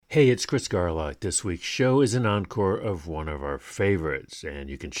Hey, it's Chris Garlock. This week's show is an encore of one of our favorites, and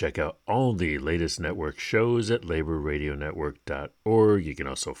you can check out all the latest network shows at laborradionetwork.org. You can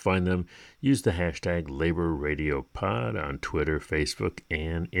also find them. Use the hashtag LaborRadioPod on Twitter, Facebook,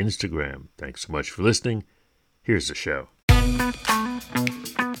 and Instagram. Thanks so much for listening. Here's the show.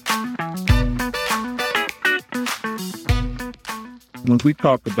 When we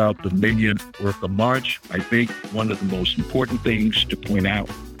talk about the Million Worker March, I think one of the most important things to point out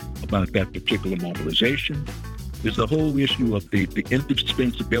about that particular mobilization is the whole issue of the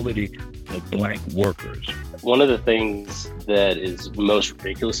indispensability of Black workers. One of the things that is most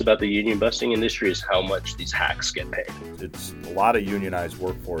ridiculous about the union busting industry is how much these hacks get paid. It's a lot of unionized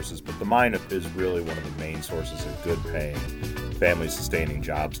workforces, but the mine is really one of the main sources of good paying, family sustaining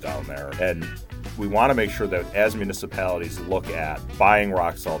jobs down there. And we want to make sure that as municipalities look at buying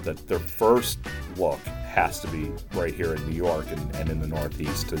rock salt, that their first look has to be right here in New York and in the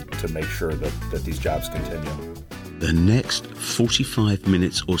Northeast to make sure that these jobs continue. The next 45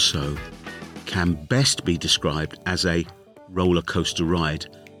 minutes or so can best be described as a roller coaster ride,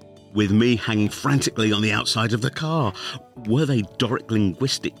 with me hanging frantically on the outside of the car. Were they Doric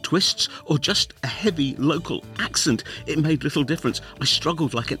linguistic twists or just a heavy local accent? It made little difference. I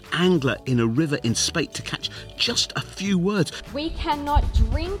struggled like an angler in a river in spate to catch just a few words. We cannot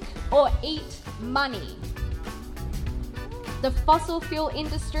drink or eat money. The fossil fuel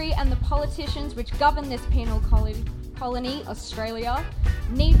industry and the politicians which govern this penal colony, Australia,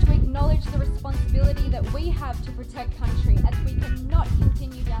 need to acknowledge the responsibility that we have to protect country, as we cannot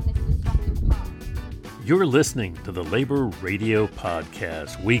continue down this destructive path. You're listening to the Labor Radio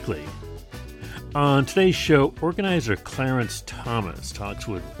Podcast Weekly. On today's show, organizer Clarence Thomas talks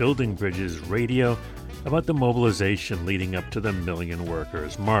with Building Bridges Radio about the mobilization leading up to the Million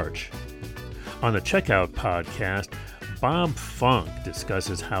Workers March. On the Checkout podcast, Bob Funk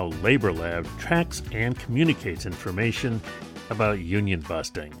discusses how Labor Lab tracks and communicates information about union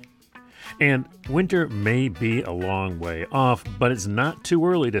busting. And winter may be a long way off, but it's not too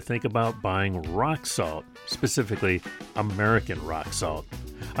early to think about buying rock salt, specifically American rock salt.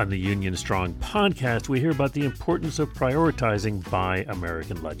 On the Union Strong podcast, we hear about the importance of prioritizing Buy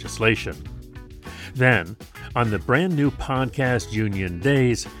American legislation. Then, on the brand new podcast Union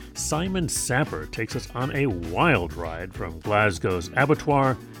Days, Simon Sapper takes us on a wild ride from Glasgow's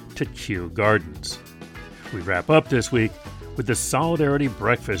abattoir to Kew Gardens. We wrap up this week with the Solidarity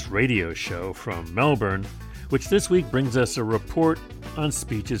Breakfast radio show from Melbourne, which this week brings us a report on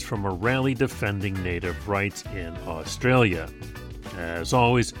speeches from a rally defending native rights in Australia. As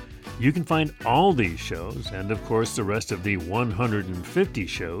always, you can find all these shows and, of course, the rest of the 150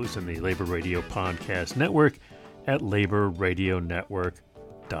 shows in the Labor Radio Podcast Network at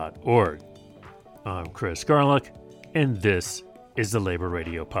laborradionetwork.org. I'm Chris Garlock, and this is the Labor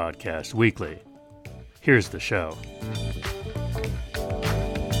Radio Podcast Weekly. Here's the show.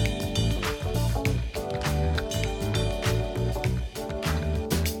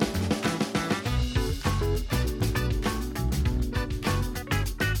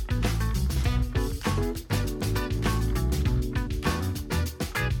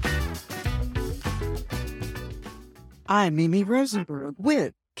 I'm Mimi Rosenberg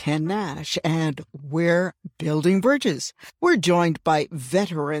with Ken Nash, and we're building bridges. We're joined by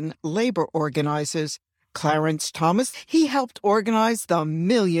veteran labor organizers Clarence Thomas. He helped organize the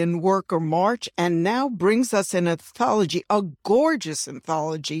Million Worker March and now brings us an anthology, a gorgeous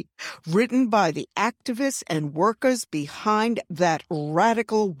anthology, written by the activists and workers behind that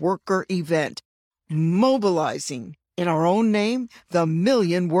radical worker event, Mobilizing, in our own name, the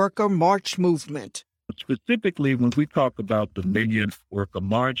Million Worker March movement. Specifically, when we talk about the Million Worker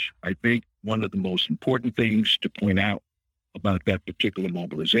March, I think one of the most important things to point out about that particular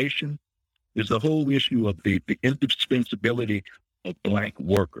mobilization is the whole issue of the indispensability of Black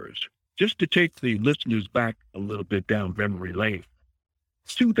workers. Just to take the listeners back a little bit down memory lane,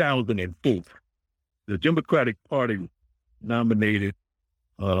 2004, the Democratic Party nominated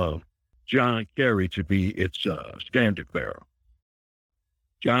John Kerry to be its standard bearer.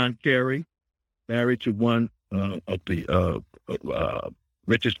 John Kerry, married to one of the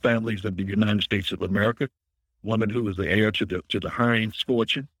richest families of the United States of America, woman who was the heir to the Heinz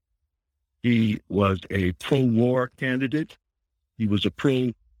fortune. He was a pro-war candidate. He was a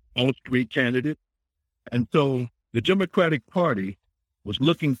pro-Wall Street candidate. And so the Democratic Party was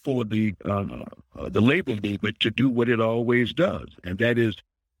looking for the labor movement to do what it always does, and that is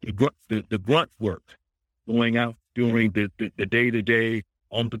the grunt work, going out during the day-to-day,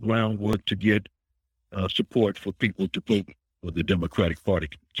 on-the-ground work to get support for people to vote for the Democratic Party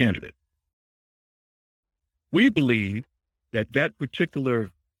candidate. We believe that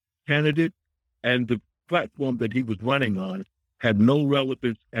particular candidate, and the platform that he was running on had no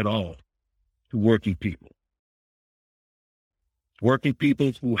relevance at all to working people. Working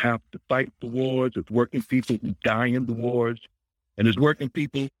people who have to fight the wars, it's working people who die in the wars, and it's working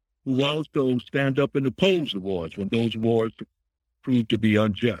people who also stand up and oppose the wars when those wars prove to be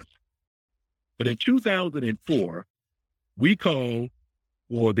unjust. But in 2004, we called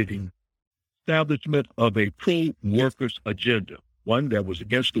for the establishment of a pro-workers agenda, one that was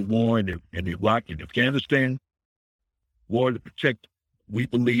against the war in Iraq and Afghanistan, war to protect, we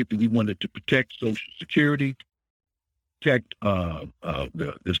believed that we wanted to protect Social Security, protect,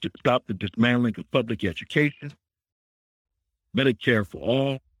 stop the dismantling of public education, Medicare for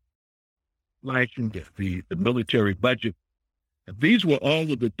all, slashing the military budget. And these were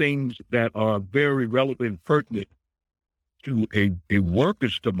all of the things that are very relevant and pertinent to a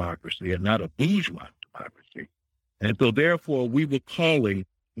workers' democracy and not a bourgeois democracy. And so therefore we were calling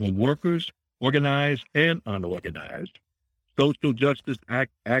on workers, organized and unorganized, social justice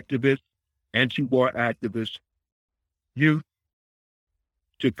activists, anti-war activists, youth,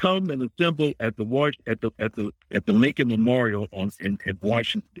 to come and assemble at the Lincoln Memorial in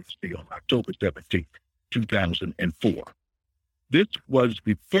Washington, D.C. on October 17th, 2004. This was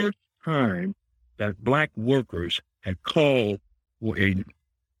the first time that Black workers had called for a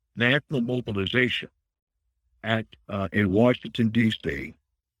national mobilization in Washington, D.C.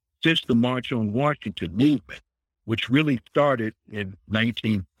 since the March on Washington movement, which really started in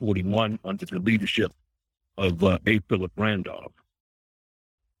 1941 under the leadership of A. Philip Randolph.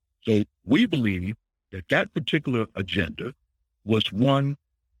 So we believe that that particular agenda was one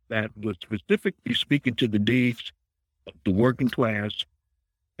that was specifically speaking to the needs of the working class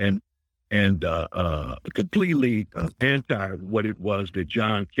and completely anti what it was that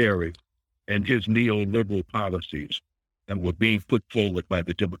John Kerry and his neoliberal policies that were being put forward by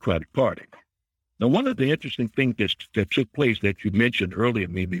the Democratic Party. Now, one of the interesting things that took place that you mentioned earlier,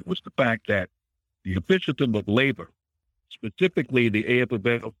 Mimi, was the fact that the officialdom of labor, specifically the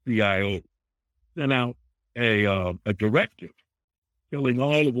AFL-CIO, sent out a directive telling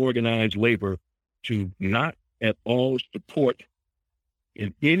all of organized labor to not at all support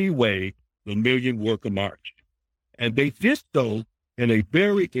in any way the Million Worker March. And they did so in a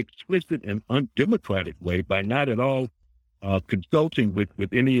very explicit and undemocratic way by not at all consulting with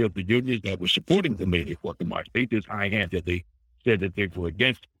any of the unions that were supporting the Million Worker March. They just high-handedly said that they were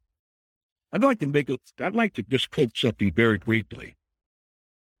against it. I'd like to just quote something very briefly.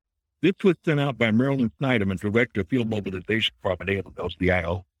 This was sent out by Marilyn Snyderman, Director of Field Mobilization Department,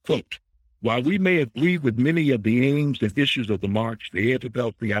 AFL-CIO. Quote, while we may agree with many of the aims and issues of the march, the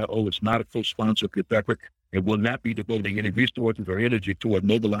AFL-CIO is not a co-sponsor of this effort and will not be devoting any resources or energy toward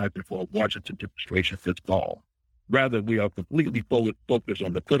mobilizing for a Washington demonstration this fall. Rather, we are completely focused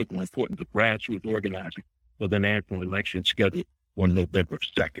on the critical importance of grassroots organizing for the national election scheduled for November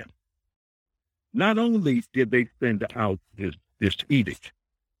 2nd. Not only did they send out this edict,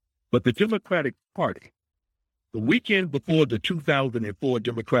 but the Democratic Party, the weekend before the 2004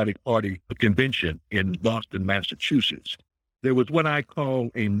 Democratic Party convention in Boston, Massachusetts, there was what I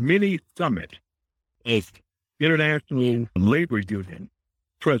call a mini summit of international labor union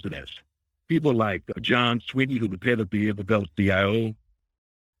presidents. People like John Sweeney, who was head of the AFL-CIO,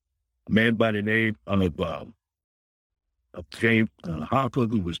 a man by the name of James Harper,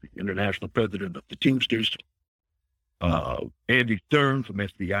 who was the international president of the Teamsters, Andy Stern from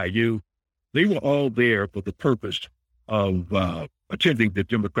SEIU. They were all there for the purpose of attending the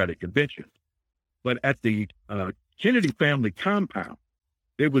Democratic Convention. But at the Kennedy family compound,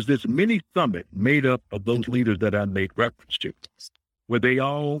 there was this mini summit made up of those leaders that I made reference to, where they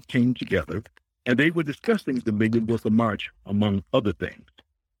all came together and they were discussing the Million Worker March, among other things.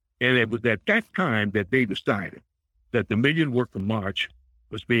 And it was at that time that they decided that the Million Worker March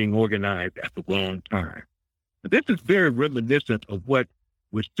was being organized at the wrong time. And this is very reminiscent of what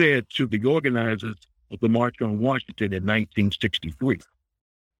was said to the organizers of the March on Washington in 1963,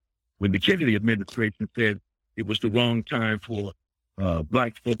 when the Kennedy administration said it was the wrong time for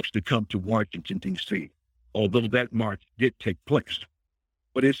Black folks to come to Washington, D.C., although that march did take place.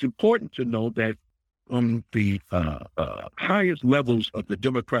 But it's important to know that from the highest levels of the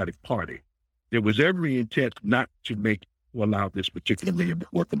Democratic Party, there was every intent not to allow this particular Million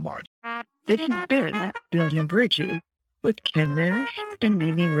Worker March. This has been Building Bridges with Ken Nash and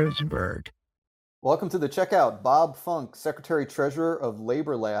Mimi Rosenberg. Welcome to the checkout, Bob Funk, Secretary Treasurer of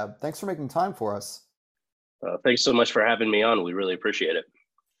Labor Lab. Thanks for making time for us. Thanks so much for having me on. We really appreciate it.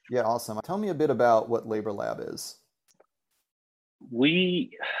 Yeah, awesome. Tell me a bit about what Labor Lab is.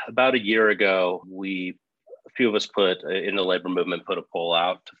 About a year ago, we few of us in the labor movement put a poll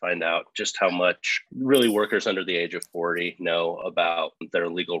out to find out just how much really workers under the age of 40 know about their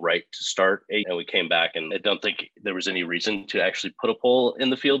legal right to start. And we came back, and I don't think there was any reason to actually put a poll in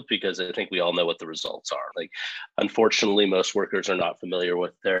the field, because I think we all know what the results are. Like, unfortunately, most workers are not familiar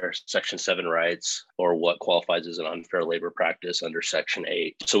with their Section 7 rights or what qualifies as an unfair labor practice under Section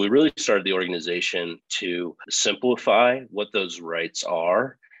 8. So we really started the organization to simplify what those rights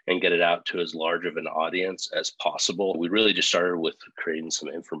are and get it out to as large of an audience as possible. We really just started with creating some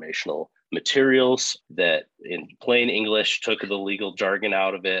informational materials that in plain English took the legal jargon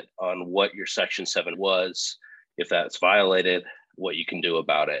out of it on what your Section 7 was, if that's violated, what you can do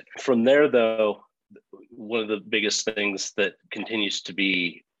about it. From there, though, one of the biggest things that continues to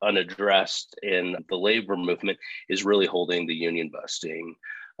be unaddressed in the labor movement is really holding the union busting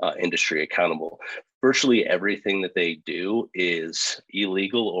industry accountable. Virtually everything that they do is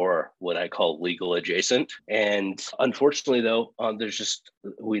illegal, or what I call legal adjacent. And unfortunately, though,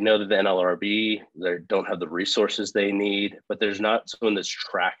 we know that the NLRB, they don't have the resources they need, but there's not someone that's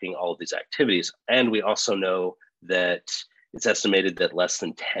tracking all of these activities. And we also know that it's estimated that less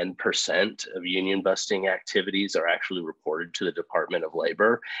than 10% of union busting activities are actually reported to the Department of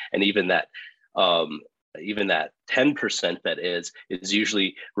Labor. And even that 10% that is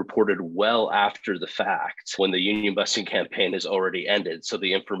usually reported well after the fact, when the union busting campaign has already ended. So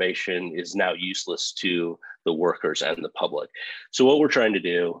the information is now useless to the workers and the public. So what we're trying to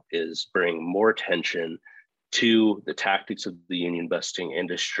do is bring more attention to the tactics of the union busting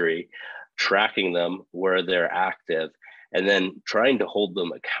industry, tracking them where they're active, and then trying to hold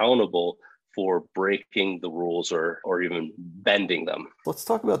them accountable for breaking the rules or even bending them. Let's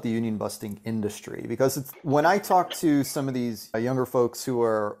talk about the union busting industry, because when I talk to some of these younger folks who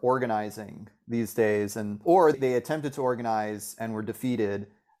are organizing these days, or they attempted to organize and were defeated,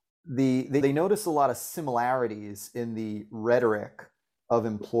 they notice a lot of similarities in the rhetoric of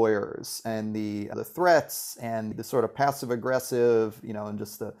employers and the threats and the sort of passive aggressive,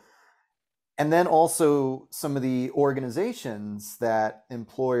 and then also some of the organizations that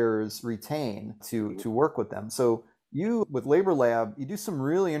employers retain to work with them. So you, with Labor Lab, you do some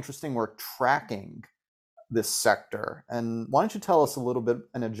really interesting work tracking this sector. And why don't you tell us a little bit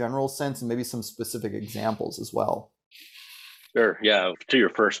in a general sense and maybe some specific examples as well? Sure. Yeah. To your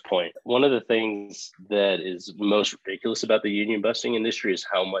first point, one of the things that is most ridiculous about the union busting industry is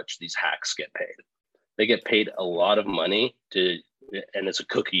how much these hacks get paid. They get paid a lot of money and it's a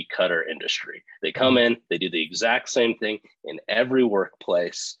cookie cutter industry. They come in, they do the exact same thing in every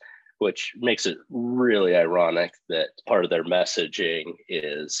workplace, which makes it really ironic that part of their messaging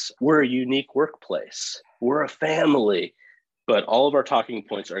is, we're a unique workplace, we're a family. But all of our talking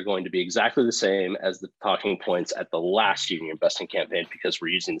points are going to be exactly the same as the talking points at the last union busting campaign, because we're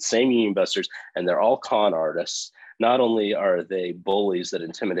using the same union busters and they're all con artists. Not only are they bullies that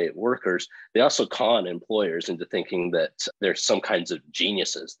intimidate workers, they also con employers into thinking that they're some kinds of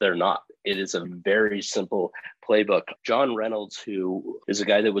geniuses. They're not. It is a very simple playbook. John Reynolds, who is a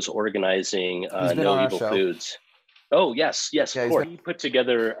guy that was organizing No Evil Foods. Oh, yes, of course. He put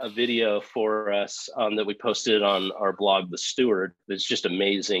together a video for us that we posted on our blog, The Steward. It's just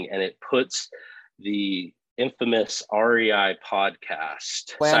amazing. And it puts the infamous REI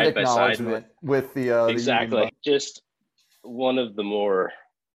podcast side by side with the exactly. Just one of the more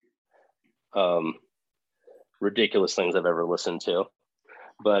ridiculous things I've ever listened to.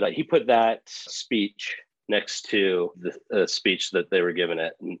 But he put that speech next to the speech that they were given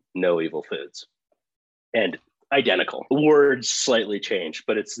at No Evil Foods. And identical. Words slightly changed,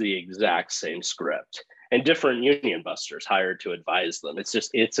 but it's the exact same script. And different union busters hired to advise them.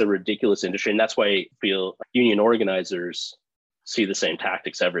 It's a ridiculous industry. And that's why I feel union organizers see the same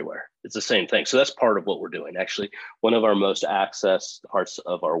tactics everywhere. It's the same thing. So that's part of what we're doing. Actually, one of our most accessed parts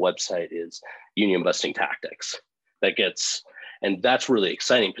of our website is union busting tactics. And that's really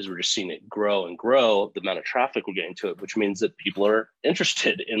exciting because we're just seeing it grow and grow, the amount of traffic we're getting to it, which means that people are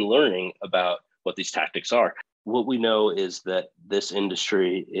interested in learning about what these tactics are. What we know is that this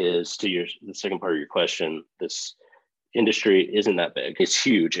industry is, the second part of your question, this industry isn't that big. It's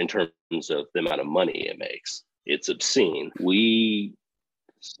huge in terms of the amount of money it makes. It's obscene. We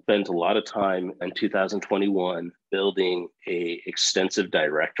spent a lot of time in 2021 building an extensive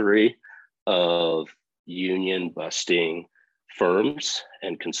directory of union busting firms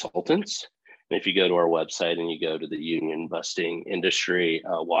and consultants. And if you go to our website and you go to the union busting industry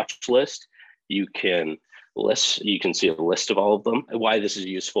watch list, you can see a list of all of them. Why this is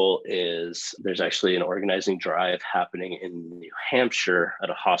useful is there's actually an organizing drive happening in New Hampshire at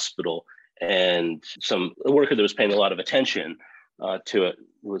a hospital, and a worker that was paying a lot of attention to it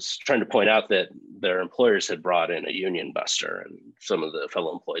was trying to point out that their employers had brought in a union buster, and some of the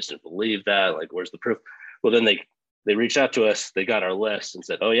fellow employees didn't believe that. Like, where's the proof? Well, then they reached out to us. They got our list and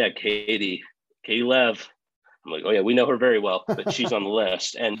said, "Oh yeah, Katie Lev." I'm like, "Oh yeah, we know her very well, but she's on the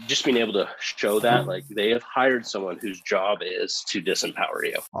list." And just being able to show that, like, they have hired someone whose job is to disempower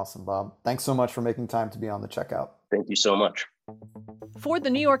you. Awesome, Bob. Thanks so much for making time to be on the checkout. Thank you so much. For the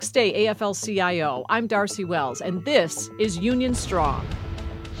New York State AFL-CIO, I'm Darcy Wells, and this is Union Strong.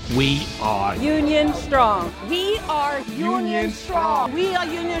 We are Union Strong. We are Union Strong. We are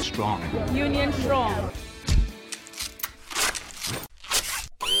Union strong. Union Strong.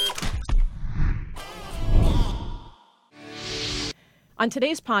 On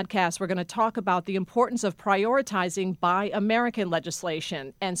today's podcast, we're going to talk about the importance of prioritizing Buy American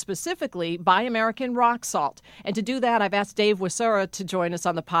legislation, and specifically Buy American rock salt. And to do that, I've asked Dave Wasura to join us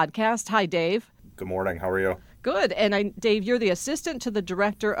on the podcast. Hi, Dave. Good morning. How are you? Good. And Dave, you're the assistant to the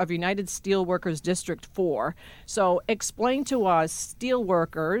director of United Steelworkers District 4. So explain to us,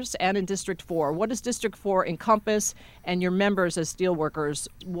 steelworkers and in District 4, what does District 4 encompass, and your members as steelworkers,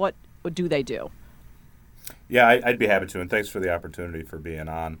 what do they do? Yeah, I'd be happy to, and thanks for the opportunity for being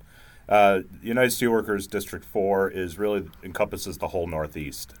on. United Steelworkers District 4 encompasses the whole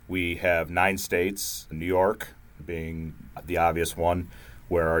Northeast. We have 9 states, New York being the obvious one,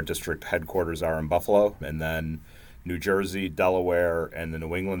 where our district headquarters are in Buffalo, and then New Jersey, Delaware, and the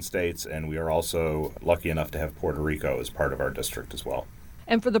New England states, and we are also lucky enough to have Puerto Rico as part of our district as well.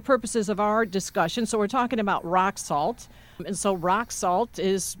 And for the purposes of our discussion, so we're talking about rock salt. And so rock salt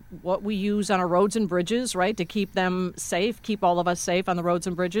is what we use on our roads and bridges, right, to keep them safe, keep all of us safe on the roads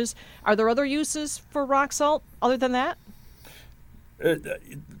and bridges. Are there other uses for rock salt other than that?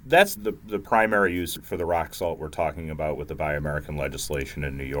 That's the primary use for the rock salt we're talking about with the Buy American legislation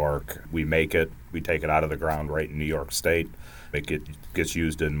in New York. We make it, we take it out of the ground right in New York State. It gets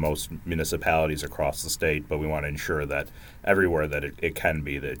used in most municipalities across the state, but we want to ensure that everywhere that it can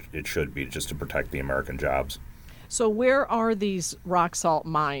be, that it should be, just to protect the American jobs. So where are these rock salt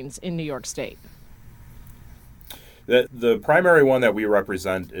mines in New York State? The primary one that we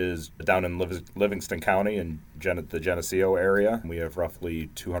represent is down in Livingston County in the Geneseo area. We have roughly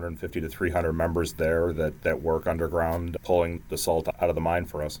 250 to 300 members there that work underground, pulling the salt out of the mine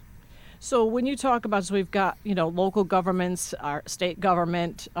for us. So when you talk about, so we've got, local governments, our state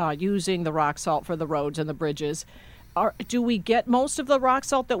government using the rock salt for the roads and the bridges. Do we get most of the rock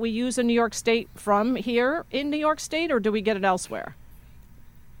salt that we use in New York State from here in New York State, or do we get it elsewhere?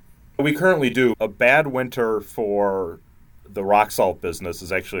 We currently do. A bad winter for the rock salt business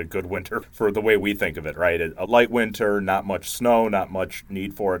is actually a good winter for the way we think of it, right? A light winter, not much snow, not much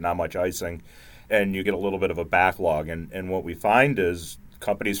need for it, not much icing, and you get a little bit of a backlog. And what we find is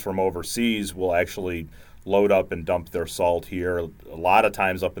companies from overseas will actually load up and dump their salt here. A lot of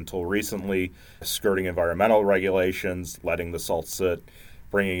times up until recently, skirting environmental regulations, letting the salt sit,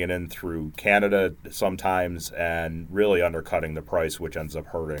 bringing it in through Canada sometimes, and really undercutting the price, which ends up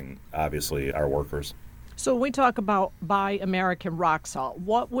hurting, obviously, our workers. So when we talk about Buy American rock salt,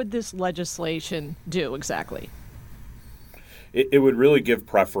 what would this legislation do exactly? It would really give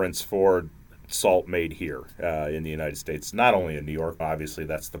preference for salt made here in the United States, not only in New York, obviously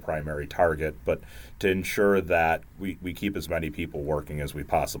that's the primary target, but to ensure that we keep as many people working as we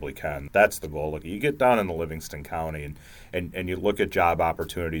possibly can. That's the goal. Look, you get down in the Livingston County and you look at job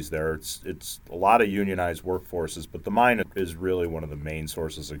opportunities there, it's a lot of unionized workforces, but the mine is really one of the main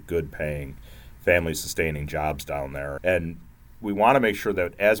sources of good paying, family sustaining jobs down there. And we want to make sure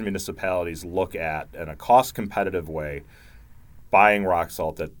that as municipalities look at, in a cost competitive way, buying rock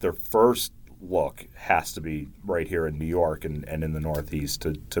salt, that their first look has to be right here in New York and in the Northeast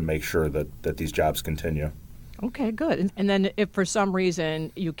to make sure that these jobs continue. Okay, good. And then if for some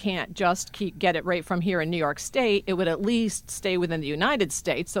reason you can't just get it right from here in New York State, it would at least stay within the United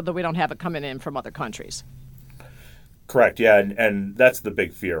States so that we don't have it coming in from other countries. Correct, yeah, and that's the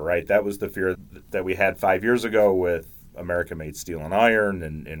big fear, right? That was the fear that we had 5 years ago with American-made steel and iron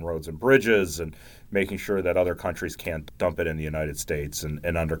and roads and bridges, and making sure that other countries can't dump it in the United States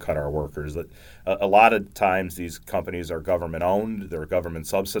and undercut our workers. A lot of times these companies are government-owned, they're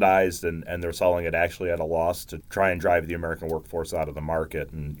government-subsidized, and they're selling it actually at a loss to try and drive the American workforce out of the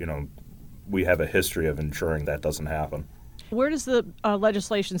market. And, we have a history of ensuring that doesn't happen. Where does the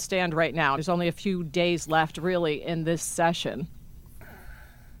legislation stand right now? There's only a few days left, really, in this session.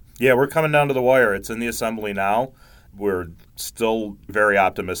 Yeah, we're coming down to the wire. It's in the Assembly now. We're still very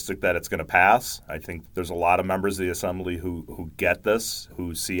optimistic that it's going to pass. I think there's a lot of members of the Assembly who get this,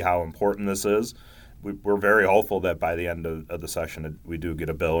 who see how important this is. We're very hopeful that by the end of the session we do get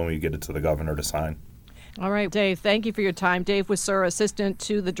a bill and we get it to the governor to sign. All right, Dave, thank you for your time. Dave Wasser, Assistant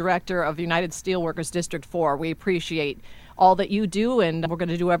to the Director of United Steelworkers District 4. We appreciate all that you do, and we're going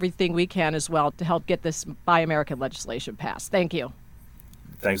to do everything we can as well to help get this Buy American legislation passed. Thank you.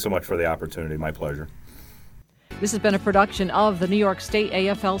 Thanks so much for the opportunity. My pleasure. This has been a production of the New York State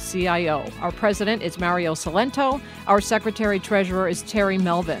AFL-CIO. Our president is Mario Salento. Our secretary-treasurer is Terry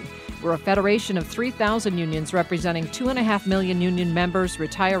Melvin. We're a federation of 3,000 unions representing 2.5 million union members,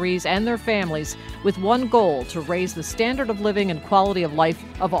 retirees, and their families, with one goal: to raise the standard of living and quality of life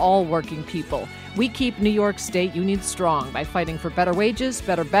of all working people. We keep New York State unions strong by fighting for better wages,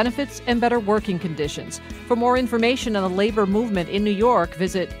 better benefits, and better working conditions. For more information on the labor movement in New York,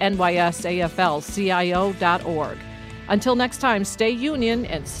 visit nysaflcio.org. Until next time, stay union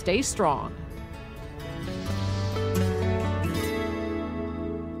and stay strong.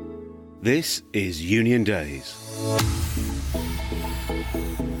 This is Union Days.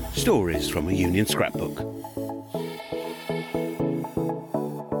 Stories from a union scrapbook.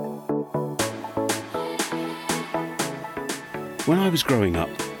 When I was growing up,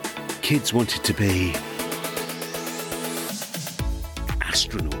 kids wanted to be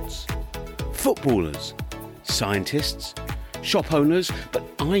astronauts, footballers, scientists, shop owners, but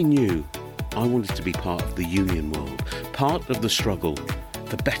I knew I wanted to be part of the union world, part of the struggle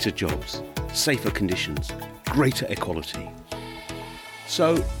for better jobs, safer conditions, greater equality.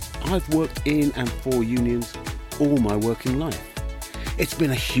 So I've worked in and for unions all my working life. It's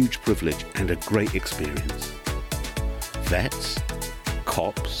been a huge privilege and a great experience. Vets,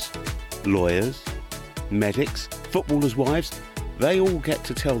 cops, lawyers, medics, footballers' wives, they all get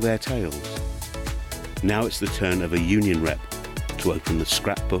to tell their tales. Now it's the turn of a union rep to open the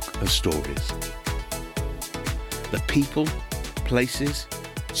scrapbook of stories. The people, places,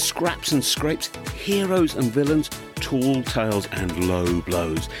 scraps and scrapes, heroes and villains, tall tales and low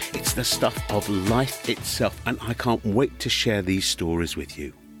blows. It's the stuff of life itself, and I can't wait to share these stories with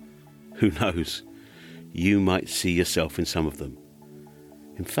you. Who knows? You might see yourself in some of them.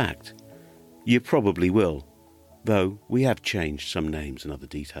 In fact, you probably will, though we have changed some names and other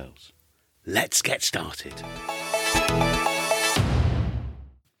details. Let's get started.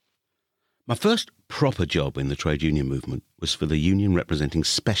 My first proper job in the trade union movement was for the union representing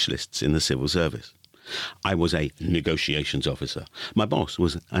specialists in the civil service. I was a negotiations officer. My boss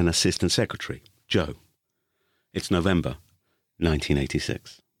was an assistant secretary, Joe. It's November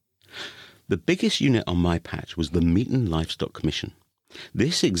 1986. The biggest unit on my patch was the Meat and Livestock Commission.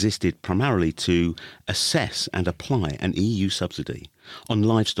 This existed primarily to assess and apply an EU subsidy on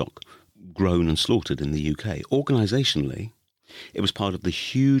livestock grown and slaughtered in the UK. Organisationally, it was part of the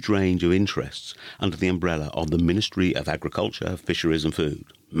huge range of interests under the umbrella of the Ministry of Agriculture, Fisheries and Food,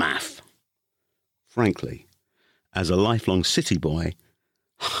 MAF. Frankly, as a lifelong city boy,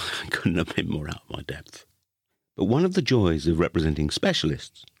 I couldn't have been more out of my depth. But one of the joys of representing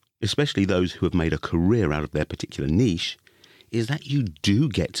specialists, especially those who have made a career out of their particular niche, is that you do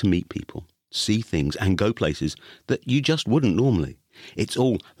get to meet people, see things and go places that you just wouldn't normally. It's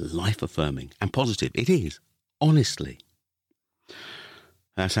all life-affirming and positive. It is, honestly.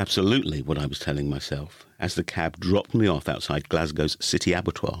 That's absolutely what I was telling myself as the cab dropped me off outside Glasgow's City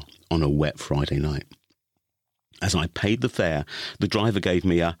Abattoir on a wet Friday night. As I paid the fare, the driver gave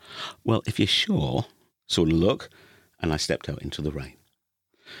me a, well, if you're sure, sort of look, and I stepped out into the rain.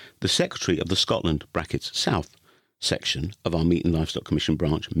 The secretary of the Scotland (South) section of our Meat and Livestock Commission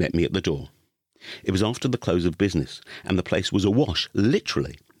branch met me at the door. It was after the close of business, and the place was awash,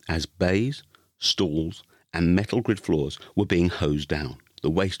 literally, as bays, stalls, and metal grid floors were being hosed down, the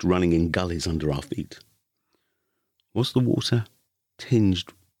waste running in gullies under our feet. Was the water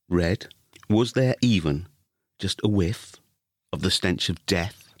tinged red? Was there even just a whiff of the stench of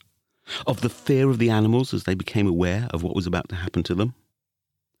death, of the fear of the animals as they became aware of what was about to happen to them?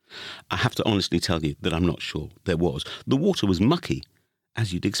 I have to honestly tell you that I'm not sure there was. The water was mucky,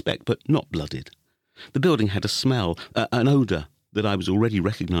 as you'd expect, but not blooded. The building had a smell, an odour that I was already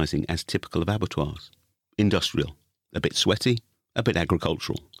recognising as typical of abattoirs. Industrial, a bit sweaty, a bit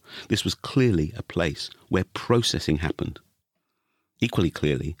agricultural. This was clearly a place where processing happened. Equally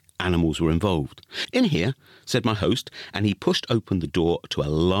clearly, animals were involved. "In here," said my host, and he pushed open the door to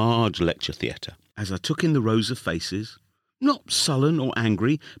a large lecture theatre. As I took in the rows of faces, not sullen or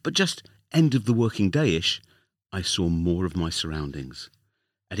angry, but just end of the working day-ish, I saw more of my surroundings.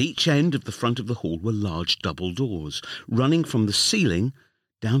 At each end of the front of the hall were large double doors, running from the ceiling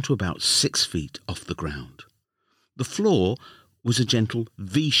down to about 6 feet off the ground. The floor was a gentle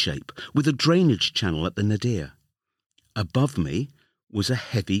V-shape with a drainage channel at the nadir. Above me was a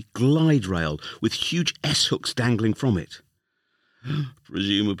heavy glide rail with huge S-hooks dangling from it.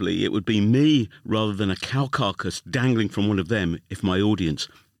 Presumably it would be me rather than a cow carcass dangling from one of them if my audience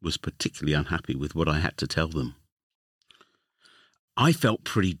was particularly unhappy with what I had to tell them. I felt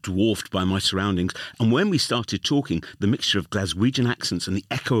pretty dwarfed by my surroundings, and when we started talking, the mixture of Glaswegian accents and the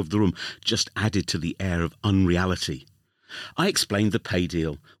echo of the room just added to the air of unreality. I explained the pay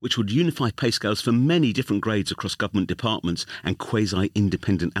deal, which would unify pay scales for many different grades across government departments and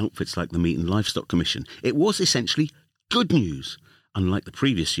quasi-independent outfits like the Meat and Livestock Commission. It was essentially good news. Unlike the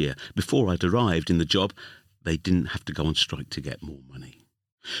previous year, before I'd arrived in the job, they didn't have to go on strike to get more money.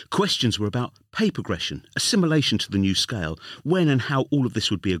 Questions were about pay progression, assimilation to the new scale, when and how all of this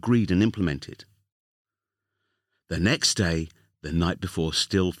would be agreed and implemented. The next day, the night before,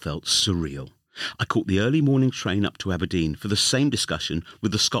 still felt surreal. I caught the early morning train up to Aberdeen for the same discussion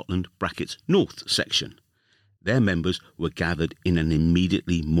with the Scotland (North) section. Their members were gathered in an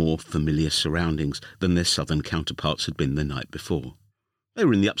immediately more familiar surroundings than their southern counterparts had been the night before. They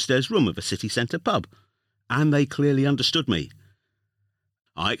were in the upstairs room of a city centre pub, and they clearly understood me.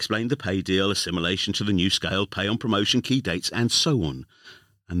 I explained the pay deal, assimilation to the new scale, pay on promotion, key dates, and so on.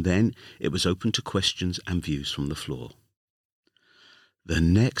 And then it was open to questions and views from the floor. The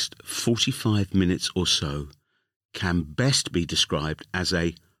next 45 minutes or so can best be described as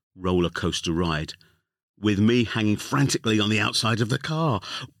a roller coaster ride, with me hanging frantically on the outside of the car.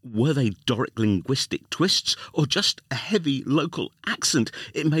 Were they Doric linguistic twists or just a heavy local accent?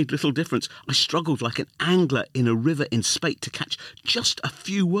 It made little difference. I struggled like an angler in a river in spate to catch just a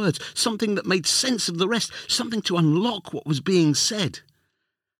few words, something that made sense of the rest, something to unlock what was being said.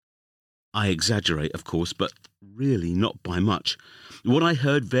 I exaggerate, of course, but really not by much. What I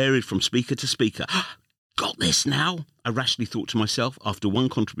heard varied from speaker to speaker. Got this now? I rashly thought to myself after one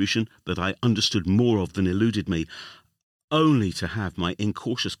contribution that I understood more of than eluded me, only to have my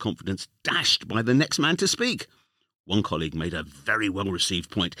incautious confidence dashed by the next man to speak. One colleague made a very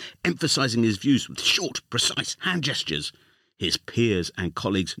well-received point, emphasising his views with short, precise hand gestures. His peers and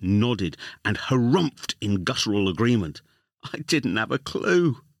colleagues nodded and harumphed in guttural agreement. I didn't have a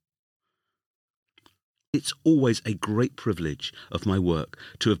clue. It's always a great privilege of my work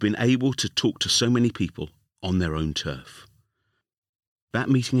to have been able to talk to so many people on their own turf. That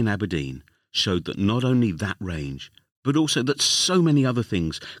meeting in Aberdeen showed that not only that range, but also that so many other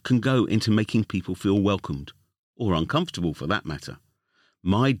things can go into making people feel welcomed, or uncomfortable for that matter.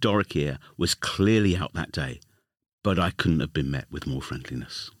 My Doric ear was clearly out that day, but I couldn't have been met with more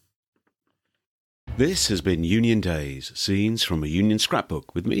friendliness. This has been Union Days, scenes from a union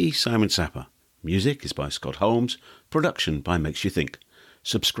scrapbook with me, Simon Sapper. Music is by Scott Holmes, production by Makes You Think.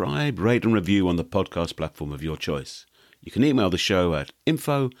 Subscribe, rate and review on the podcast platform of your choice. You can email the show at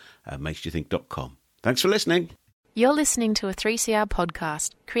info@makesyouthink.com. Thanks for listening. You're listening to a 3CR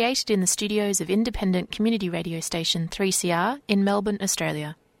podcast created in the studios of independent community radio station 3CR in Melbourne,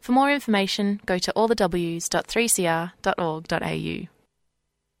 Australia. For more information, go to allthews.3cr.org.au.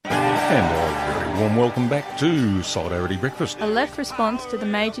 And a very warm welcome back to Solidarity Breakfast. A left response to the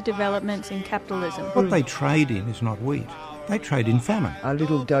major developments in capitalism. What they trade in is not wheat. They trade in famine. A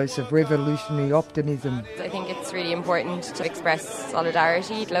little dose of revolutionary optimism. I think it's really important to express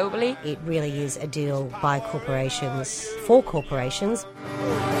solidarity globally. It really is a deal by corporations, for corporations.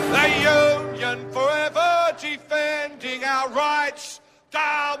 The union forever defending our rights.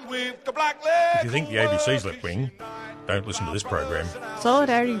 Down with the black leg. If you think the ABC's left wing, don't listen to this program.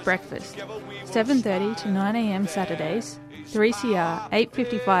 Solidarity Breakfast, 7:30 to 9 a.m. Saturdays, 3CR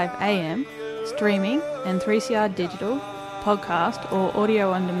 8:55 a.m, streaming and 3CR digital, podcast or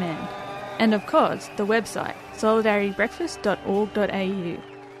audio on demand. And of course, the website solidaritybreakfast.org.au.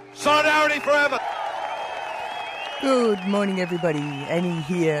 Solidarity forever! Good morning, everybody. Annie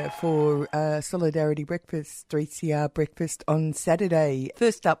here for Solidarity Breakfast, 3CR Breakfast on Saturday.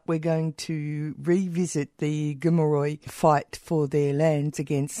 First up, we're going to revisit the Gomeroi fight for their lands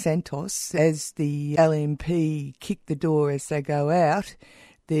against Santos. As the LNP kick the door as they go out,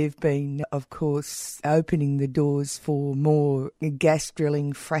 they've been, of course, opening the doors for more gas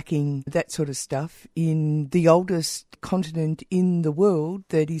drilling, fracking, that sort of stuff in the oldest continent in the world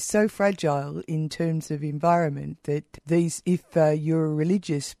that is so fragile in terms of environment that these, if you're a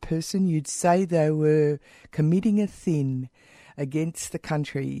religious person, you'd say they were committing a sin against the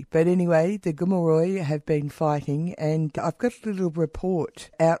country. But anyway, the Gomeroi have been fighting, and I've got a little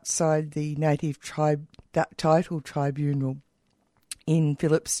report outside the Native Title Tribunal in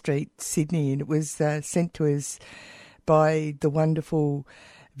Phillip Street, Sydney, and it was sent to us by the wonderful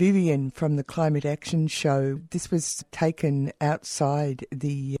Vivian from the Climate Action Show. This was taken outside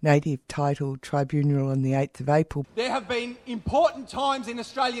the Native Title Tribunal on the 8th of April. There have been important times in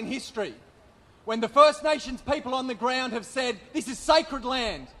Australian history when the First Nations people on the ground have said, this is sacred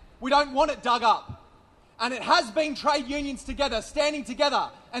land, we don't want it dug up. And it has been trade unions together, standing together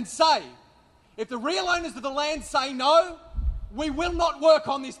and say, if the real owners of the land say no, we will not work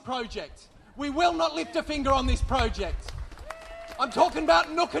on this project. We will not lift a finger on this project. I'm talking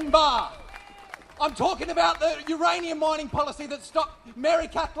about Nook and Bar. I'm talking about the uranium mining policy that stopped Mary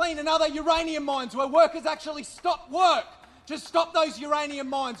Kathleen and other uranium mines where workers actually stopped work to stop those uranium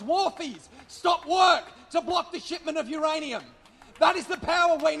mines. Wharfies stopped work to block the shipment of uranium. That is the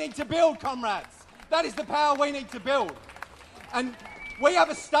power we need to build, comrades. That is the power we need to build. And we have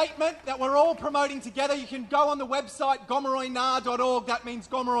a statement that we're all promoting together. You can go on the website gomeroi.org. That means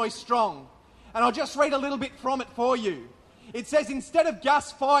Gomeroi Strong. And I'll just read a little bit from it for you. It says, instead of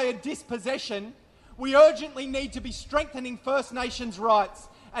gas-fired dispossession, we urgently need to be strengthening First Nations rights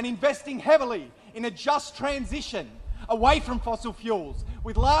and investing heavily in a just transition away from fossil fuels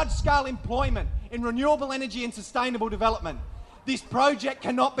with large-scale employment in renewable energy and sustainable development. This project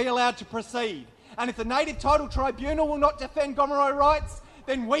cannot be allowed to proceed. And if the Native Title Tribunal will not defend Gomeroi rights,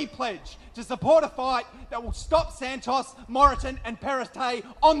 then we pledge to support a fight that will stop Santos, Moreton and Perrottet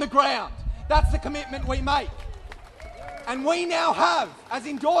on the ground. That's the commitment we make. And we now have, as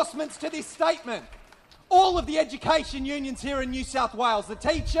endorsements to this statement, all of the education unions here in New South Wales, the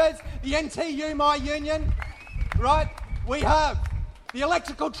teachers, the NTU, my union, right? We have the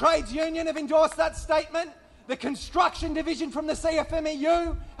Electrical Trades Union have endorsed that statement. The Construction Division from the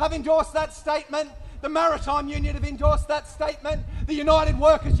CFMEU have endorsed that statement. The Maritime Union have endorsed that statement. The United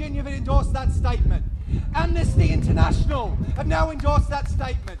Workers Union have endorsed that statement. Amnesty International have now endorsed that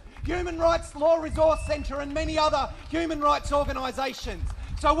statement. Human Rights Law Resource Centre and many other human rights organisations.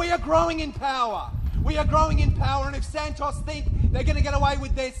 So we are growing in power. We are growing in power, and if Santos think they're going to get away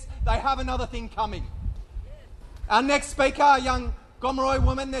with this, they have another thing coming. Our next speaker, a young Gomeroi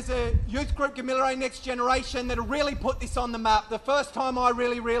woman, there's a youth group, Gamilaroi Next Generation, that have really put this on the map. The first time I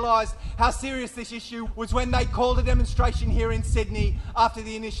really realised how serious this issue was when they called a demonstration here in Sydney after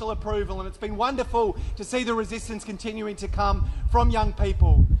the initial approval, and it's been wonderful to see the resistance continuing to come from young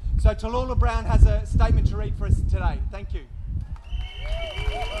people. So Tallulah Brown has a statement to read for us today. Thank you.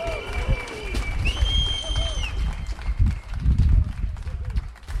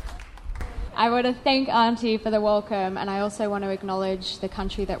 I want to thank Auntie for the welcome, and I also want to acknowledge the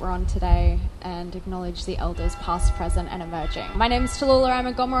country that we're on today and acknowledge the elders past, present and emerging. My name is Tallulah. I'm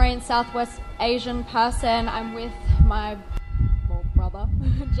a Gomeroi and Southwest Asian person. I'm with my brother,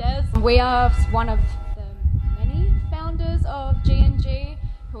 Jez. We are one of the many founders of G&G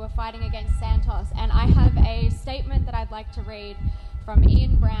who are fighting against Santos, and I have a statement that I'd like to read from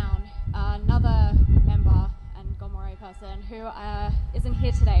Ian Brown, another member and Gomeroi person who isn't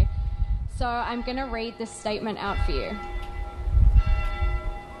here today. So I'm going to read this statement out for you.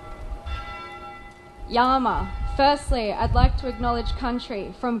 Yama. Firstly, I'd like to acknowledge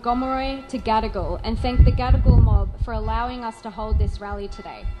country from Gomeroi to Gadigal and thank the Gadigal mob for allowing us to hold this rally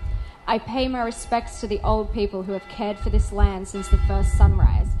today. I pay my respects to the old people who have cared for this land since the first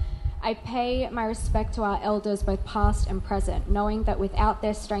sunrise. I pay my respect to our elders, both past and present, knowing that without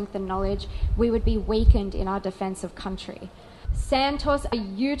their strength and knowledge, we would be weakened in our defence of country. Santos are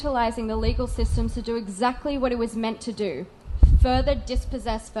utilising the legal systems to do exactly what it was meant to do, further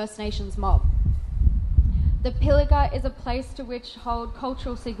dispossess First Nations mob. The Pilliga is a place to which hold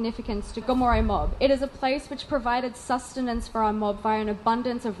cultural significance to Gomeroi mob. It is a place which provided sustenance for our mob via an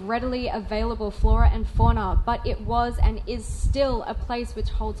abundance of readily available flora and fauna, but it was and is still a place which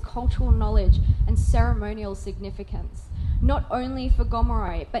holds cultural knowledge and ceremonial significance, not only for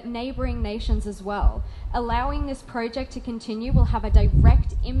Gomeroi, but neighbouring nations as well. Allowing this project to continue will have a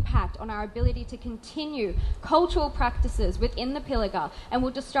direct impact on our ability to continue cultural practices within the Pilliga and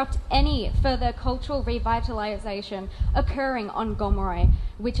will disrupt any further cultural revitalisation occurring on Gomeroi,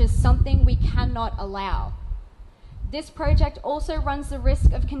 which is something we cannot allow. This project also runs the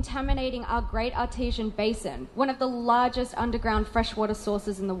risk of contaminating our Great Artesian Basin, one of the largest underground freshwater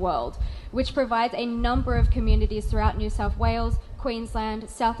sources in the world, which provides a number of communities throughout New South Wales, Queensland,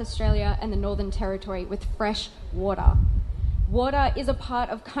 South Australia and the Northern Territory with fresh water. Water is a part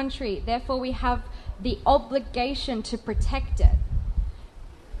of country, therefore we have the obligation to protect it.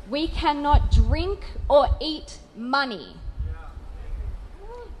 We cannot drink or eat money.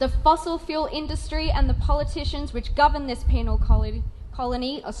 The fossil fuel industry and the politicians which govern this penal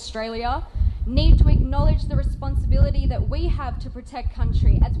colony, Australia, need to acknowledge the responsibility that we have to protect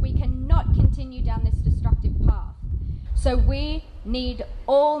country, as we cannot continue down this destructive path. So we need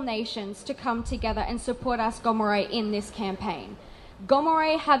all nations to come together and support us Gomeroi in this campaign.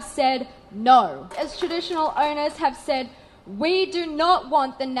 Gomeroi have said no. As traditional owners have said, We do not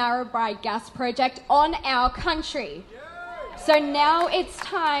want the Narrabri gas project on our country. So now it's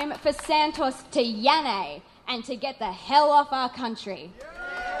time for Santos to yane and to get the hell off our country.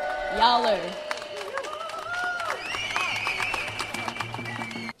 Yalu.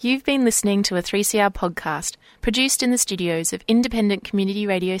 You've been listening to a 3CR podcast produced in the studios of independent community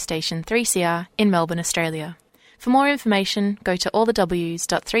radio station 3CR in Melbourne, Australia. For more information, go to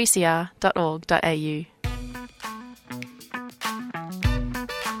allthews.3cr.org.au.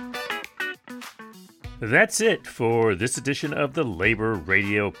 That's it for this edition of the Labor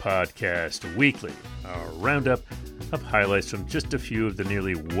Radio Podcast Weekly, our roundup of highlights from just a few of the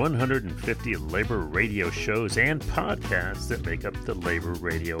nearly 150 labor radio shows and podcasts that make up the Labor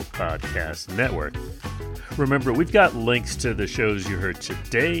Radio Podcast Network. Remember, we've got links to the shows you heard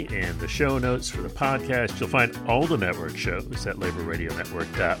today and the show notes for the podcast. You'll find all the network shows at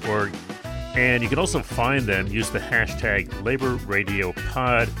laborradionetwork.org, and you can also find them. Use the hashtag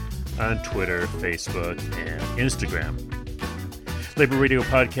LaborRadioPod on Twitter, Facebook, and Instagram. Labor Radio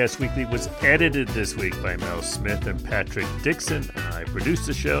Podcast Weekly was edited this week by Mel Smith and Patrick Dixon. I produced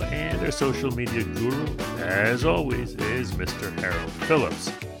the show, and our social media guru, as always, is Mr. Harold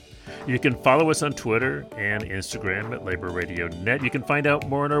Phillips. You can follow us on Twitter and Instagram at Labor Radio Net. You can find out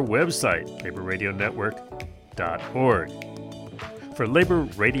more on our website, laborradionetwork.org. For Labor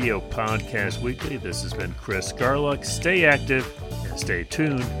Radio Podcast Weekly, this has been Chris Garlock. Stay active and stay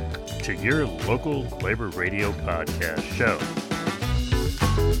tuned to your local Labor Radio Podcast show.